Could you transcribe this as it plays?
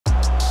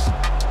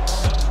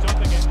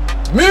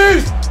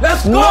Move!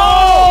 Let's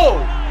go!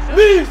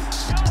 Move!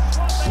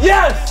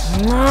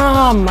 Yes!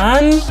 Nah,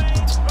 man.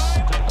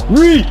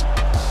 Rhian.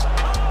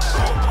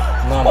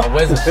 No,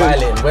 where's the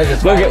violin? Where's the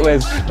Go violin?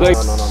 get Wes.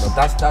 No.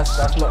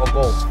 That's not a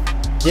goal.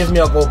 Give me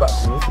a goal back,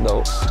 please.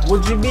 No.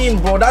 What do you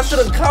mean, bro? That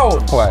shouldn't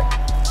count. Why?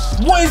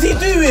 What is he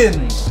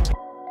doing?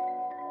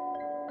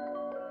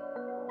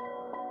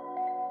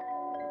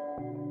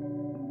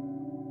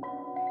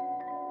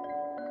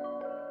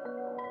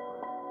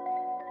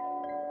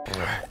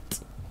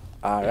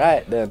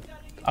 Alright then.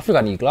 I think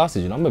I need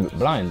glasses, you know, I'm a bit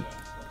blind.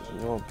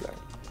 You're blind.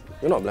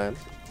 You're not blind.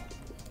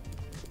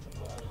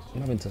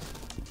 I'm having to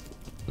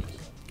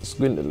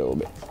squint a little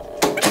bit.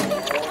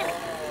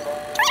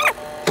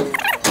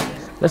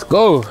 Let's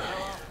go.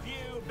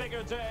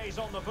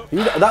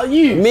 That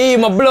you? Me,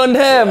 my blonde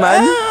hair,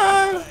 man.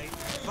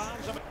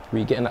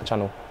 Rhian, get in that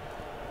channel.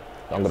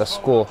 I'm gonna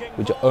score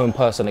with your own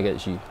person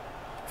against you.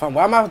 Fam,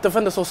 why am I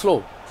defender so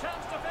slow?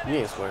 You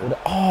ain't scoring.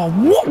 Oh,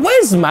 what?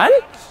 Where's, man?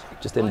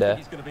 Just in there.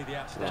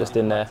 Just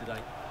in there.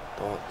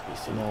 Don't be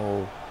silly.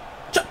 No.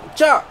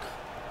 Jack!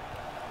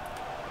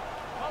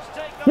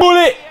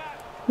 Bullet!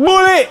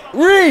 Bullet!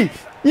 Rhian!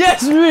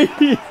 Yes,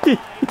 Rhian!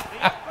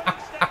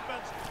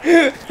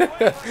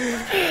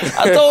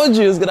 I told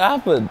you it was gonna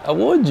happen. I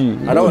warned you.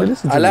 I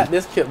like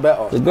this kit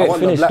better. It's a great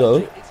finish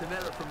though.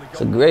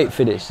 It's a great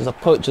finish. It's a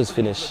poacher's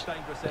finish.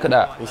 Look at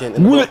that. In the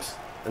box.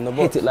 In the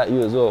box. Hit it like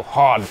you as well.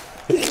 Hard.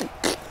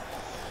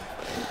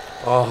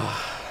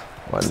 Oh.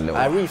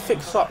 I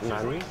refix up,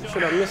 man. You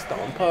should have missed that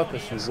on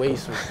purpose, you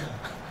waster.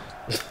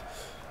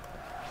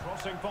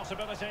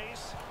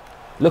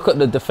 Look at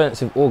the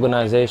defensive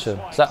organisation.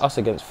 It's like us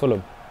against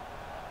Fulham.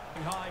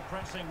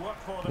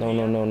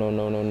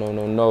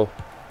 No.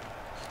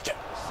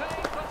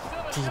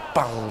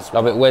 Bounce.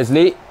 Love it,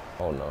 Wesley.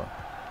 Oh no.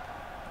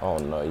 Oh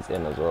no, he's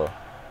in as well.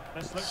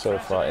 He's so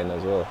far in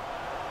as well.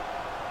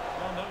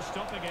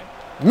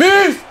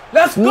 Move!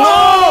 Let's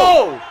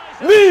go!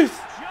 Move!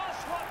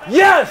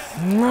 Yes!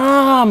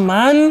 Nah,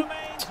 man.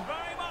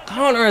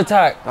 Counter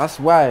attack. That's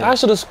why. I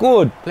should have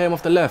scored. Play him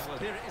off the left.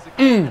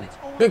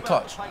 Big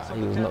touch.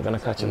 He was not gonna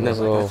catch him as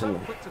well.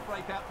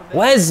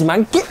 Wes,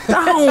 man, get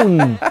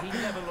down.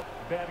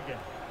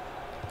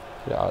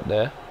 Get out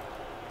there.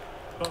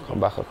 Come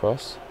back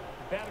across.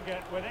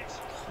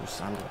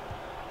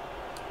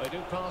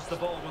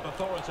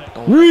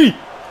 Rhian!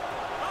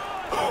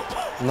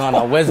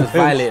 No, where's his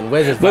violin?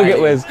 Where's his violin? Go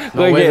get Wes. Go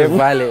where's get his him.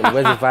 violin?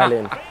 Where's his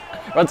violin?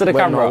 Run to the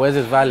camera. No, where's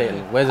his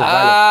violin? Where's his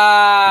violin?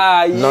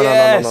 Ah,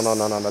 yes.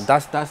 No.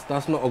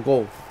 That's not a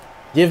goal.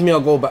 Give me a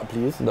goal back,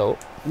 please. No.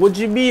 What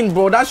do you mean,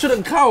 bro? That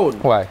shouldn't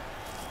count. Why?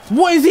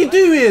 What is he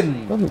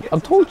doing? I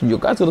told you, your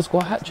guy's gonna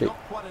score a hat trick.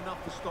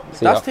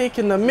 That's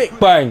taking the mic.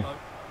 Bang.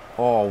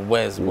 Oh,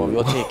 where's, bro?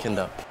 You're taking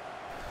the.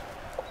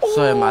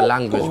 Sorry, my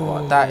language,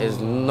 but that is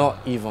not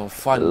even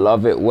fun.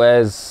 Love it,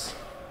 Wes.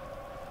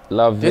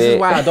 Love it. This is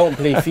why I don't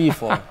play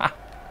FIFA.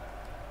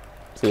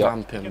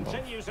 Clamping, bro.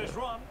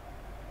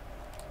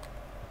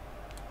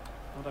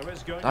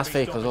 That's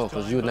fake as well,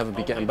 because you would never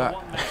be getting back.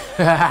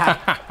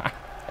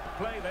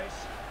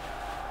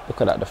 Look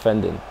at that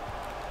defending.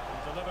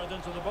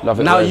 Love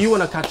it. Now Wes. you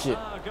want to catch it.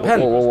 Pen.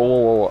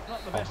 Whoa.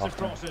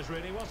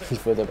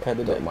 For the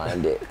pen. Don't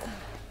mind it.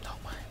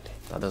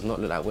 That does not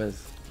look like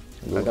Wes.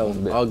 That guy was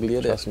ugly,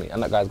 isn't it? Trust me,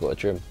 and that guy's got a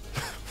trim.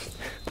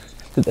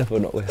 Definitely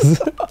not Wes.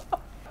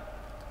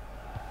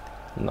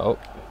 Nope.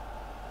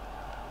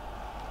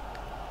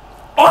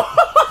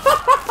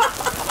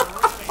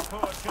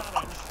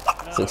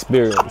 It's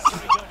experience.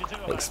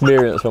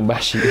 Experience from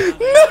Bashi.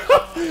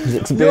 It's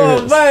experience.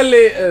 You're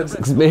violated. It's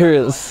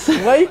experience.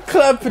 Why are you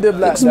clapping him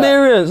like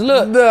experience, that?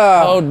 Look.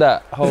 Nah.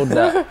 Hold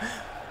that.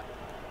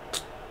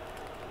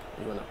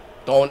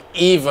 Don't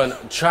even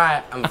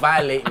try and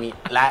violate me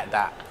like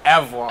that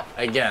ever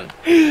again.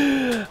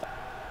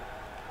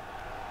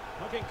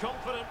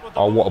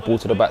 Oh, what a ball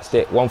to the back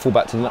stick. One full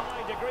back to the net.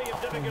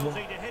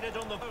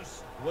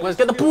 Let's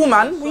get the ball,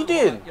 man. What are you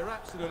doing?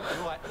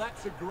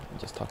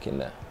 Just tuck in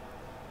there.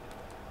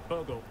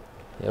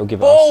 He'll give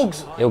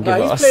Bogs! us. He'll give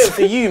He's us. playing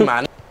for you,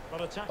 man.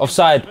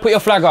 Offside. Put your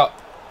flag up.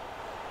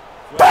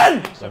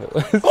 Ben!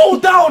 Go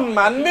down,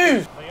 man.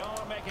 Move.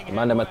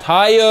 Man, them are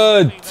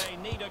tired.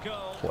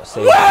 What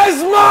save?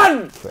 Where's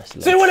man?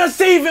 So you want to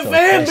save it for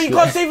him, but you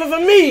can't save it for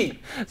me?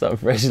 Some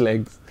fresh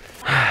legs.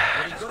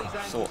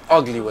 So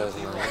ugly, Wes,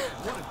 man.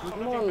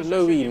 Come on,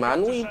 Louis,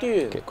 man. What are you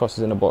doing? Get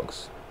crosses in the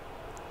box.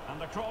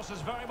 And the cross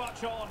is very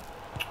much on.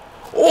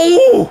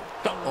 Oh!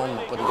 Oh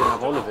my God, he didn't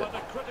have all of it.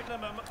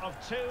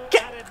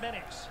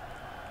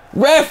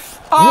 Ref!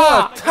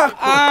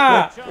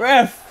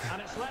 Ref!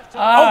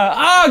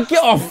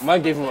 Get off!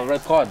 Man gave him a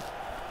red card.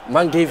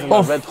 Man gave him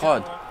a red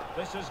card.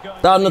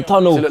 Down the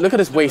tunnel. So look at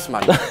this waste,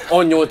 man.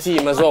 On your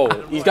team as well.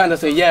 He's going to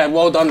say, yeah,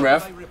 well done,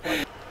 ref.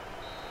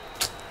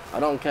 I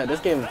don't care. This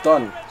game's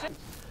done.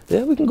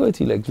 Yeah, we can go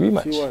 2 legs.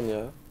 Rematch. 2-1,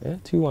 yeah? Yeah,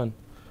 2-1.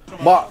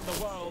 But,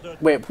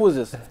 wait, pause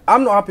this.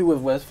 I'm not happy with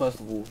Wes, first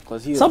of all.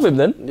 Because he sub him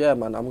then? Yeah,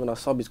 man, I'm going to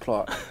sub his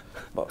Clark.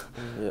 But,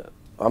 yeah.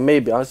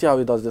 Maybe. I'll see how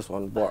he does this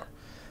one. But,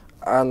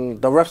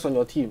 and the refs on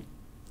your team.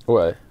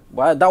 Why?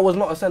 Why? That was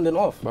not a sending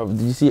off. Bro,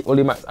 did you see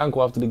Ollie Mack's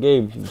ankle after the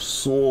game? He was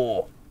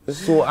sore.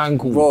 Sore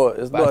ankle. Bro,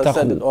 it's Bad not a tackle.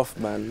 sending off,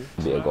 man.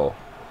 Be a goal.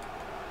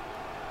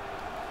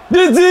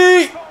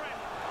 Dizzy!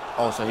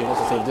 Oh, so he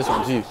wants to save this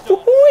one too.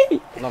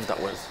 Love that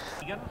Wes.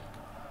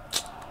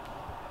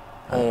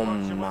 Oh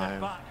my.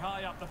 Back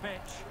high up the pitch.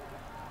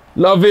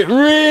 Love it,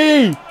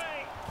 Rhian!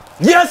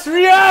 Yes,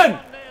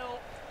 Rhian!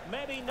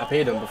 Maybe I not.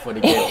 paid him before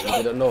the game. You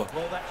didn't know.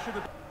 Well, that should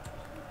have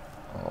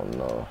Oh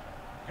no.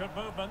 good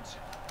movement.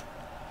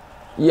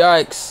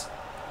 Yikes.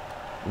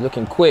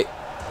 Looking quick.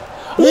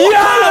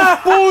 Yeah!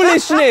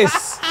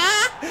 Foolishness!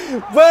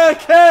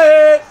 Work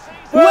it!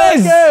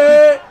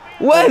 Wes!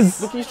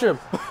 Wes! Look, he's strip.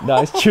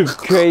 Nah, it's too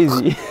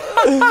crazy.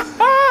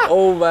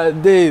 Oh my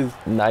days.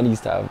 Nah, I need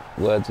to have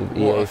words with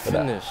EA What a for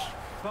that. finish.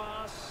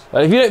 Pass.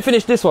 But if you don't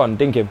finish this one,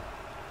 dink him.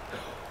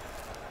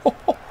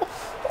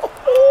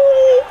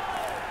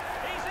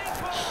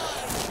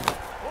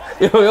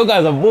 Yo, your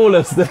guys are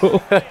ballers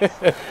still.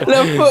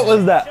 Left foot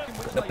was that.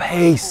 The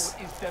pace.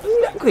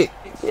 Isn't that quick?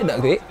 Isn't that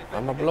quick?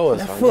 I'm a blower,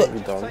 so foot. I'm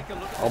done.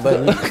 I'll bet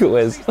you. Look at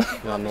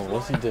Wes. No, no,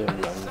 what's he doing,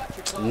 man?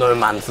 No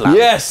man's land.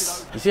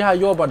 Yes! You see how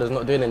your brother's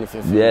not doing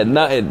anything for you? Yeah,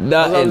 nothing, what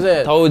I'm nothing.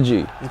 saying. Told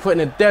you. He's putting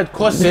in dead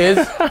crosses.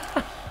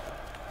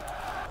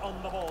 On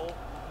the ball.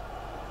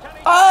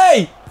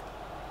 Hey!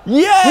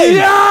 Yay!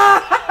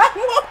 Yeah!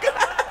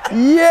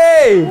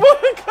 Yay!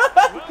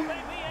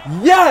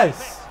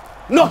 Yes!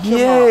 Knock him out.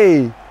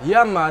 Yay!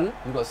 Yeah, man.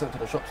 You got sent to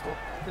the shop store.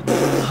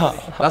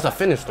 That's a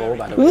finish store,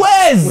 by the way.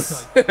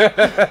 Wes!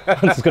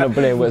 I'm just gonna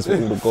blame Wes for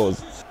all the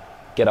goals.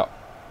 Get up.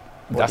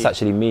 That's Body.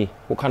 actually me.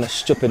 What kind of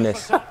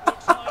stupidness?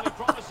 Highly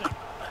promising.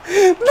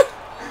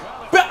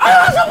 But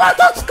I was about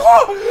to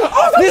score!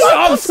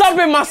 I'm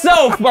subbing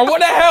myself, bro. What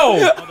the hell?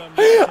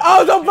 I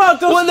was about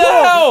to What the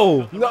score!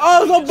 hell? I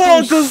was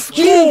about to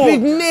score!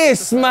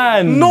 Stupidness,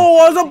 man. No,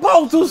 I was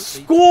about to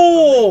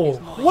score!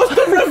 What's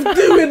the ref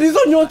doing? He's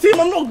on your team.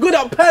 I'm not good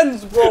at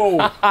pens, bro.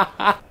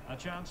 A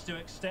chance to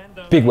extend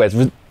those. Big Wes.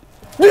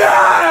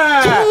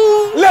 Yeah!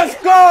 Let's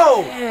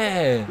go!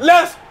 Yeah.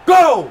 Let's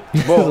go!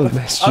 Bro, Best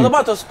I was shoot.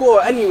 about to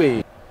score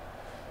anyway.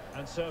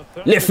 And so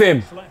 30 Lift him.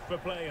 minutes left for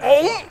play.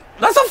 Oh,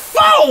 that's a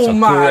foul,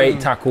 man! Great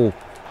tackle.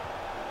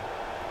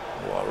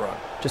 What a run.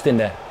 Just in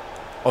there.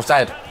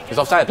 Offside. He's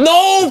offside.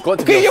 No! He's got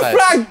to be Get your offside.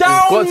 flag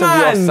down, He's got to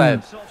man! be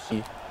offside.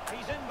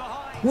 He's in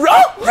behind.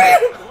 Why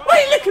are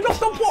you licking off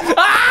the ball?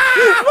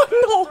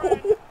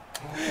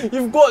 No!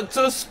 You've got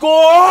to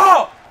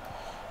score!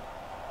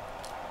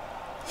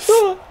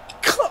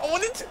 I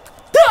wanted to.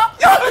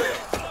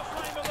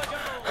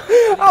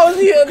 I was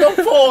hitting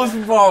the post,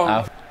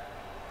 bro.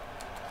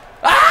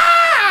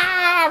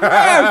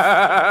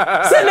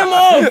 Send him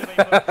off!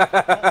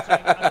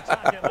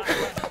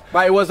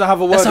 But it was to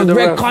have a word That's a with the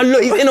red ref. card.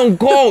 Look, he's in on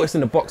goal. It's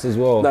in the box as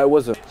well. No, it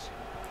wasn't.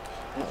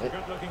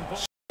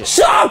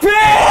 Sharpie!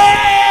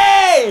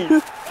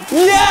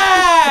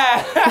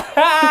 Yeah!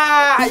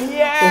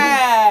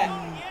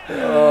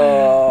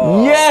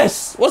 Yeah!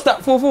 Yes! What's that?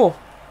 4-4?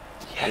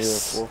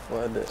 Yes. Yeah,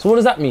 So what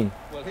does that mean?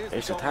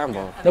 extra time,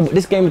 bro. No, but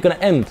this game is going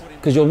to end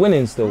because you're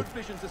winning still.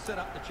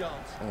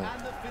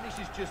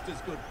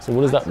 So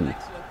what does that mean?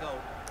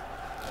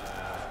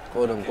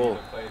 Golden goal.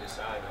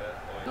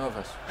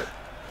 Nervous.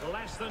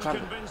 Less than Can't-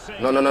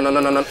 convincing. No.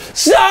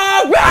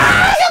 Sharpie!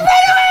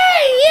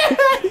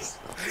 Yes!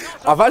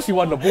 I've actually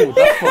won the ball.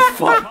 That's for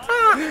fun.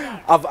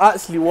 I've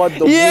actually won the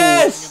ball.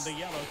 Yes! The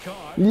yellow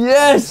card.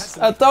 Yes!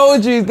 I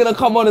told you he's going to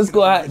come on and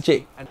score a hat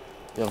trick.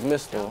 You've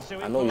missed, though.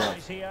 I know you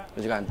have. Here.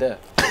 But you can't dare.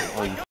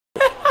 Oh, you.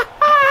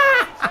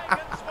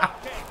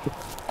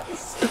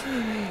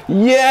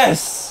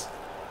 Yes!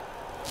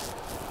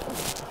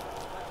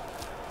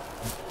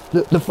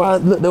 Look, the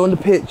fans, look, they're on the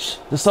pitch.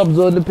 The subs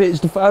are on the pitch,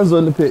 the fans are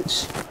on the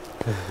pitch.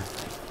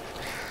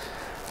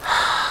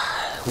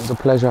 It was a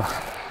pleasure.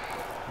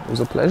 It was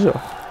a pleasure.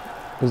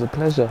 It was a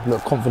pleasure.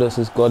 Look, confidence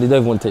is gone. You don't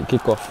even want to take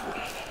kick off.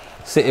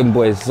 Sit in,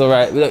 boys. It's all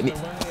right. We don't need...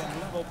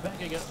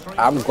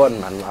 I'm gone,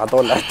 man. I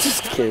don't like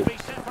this game.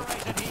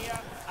 Separated here,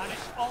 and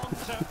it's on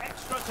to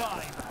extra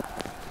time.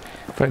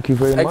 Thank you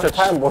very much. Extra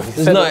time, boys.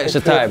 There's no extra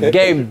time.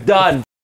 Game done.